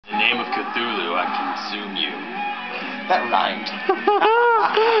name of Cthulhu, I consume you. That rhymed.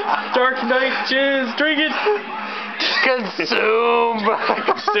 Dark Knight jizz, drink it. Consume.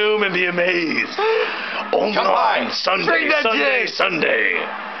 Consume and be amazed. Only on Sunday, Drink that Sunday, jizz. Sunday.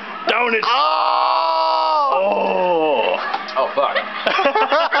 Down it. Oh! Oh, fuck.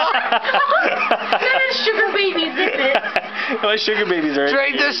 Sugar babies, isn't it? My sugar babies are.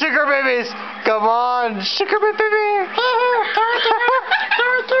 Drink the sugar babies. Come on, sugar baby.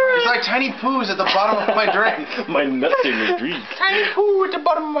 It's like tiny poos at the bottom of my drink. My nuts in your drink. Tiny poo at the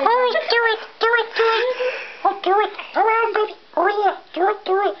bottom of my drink. Oh, do it. Oh, do it. Around, baby. Oh, yeah. Do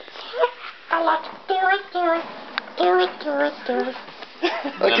it. I like it. Do it.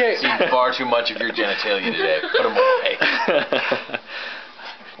 Okay. I've seen far too much of your genitalia today. Put them away.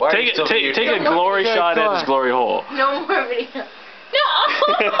 Why are you still here? Take a glory shot at his glory hole. No more video. No.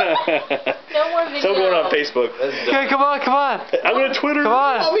 No more video. Still going on Facebook. Okay, come on. I'm gonna Twitter. Come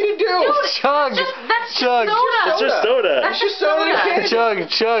on. What do you want me to do? Chug. That's Chug. just soda. It's just soda. That's just soda and soda.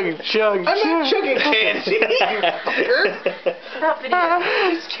 candy. Chug. I'm not chugging candy, you fucker. Stop video.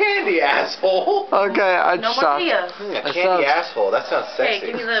 It's candy, asshole. Okay, I No more stopped. videos. Candy asshole. That sounds Hey,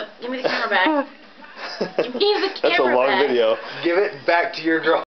 sexy. give me the camera back. Give me the camera That's a long back. video. Give it back to your girl.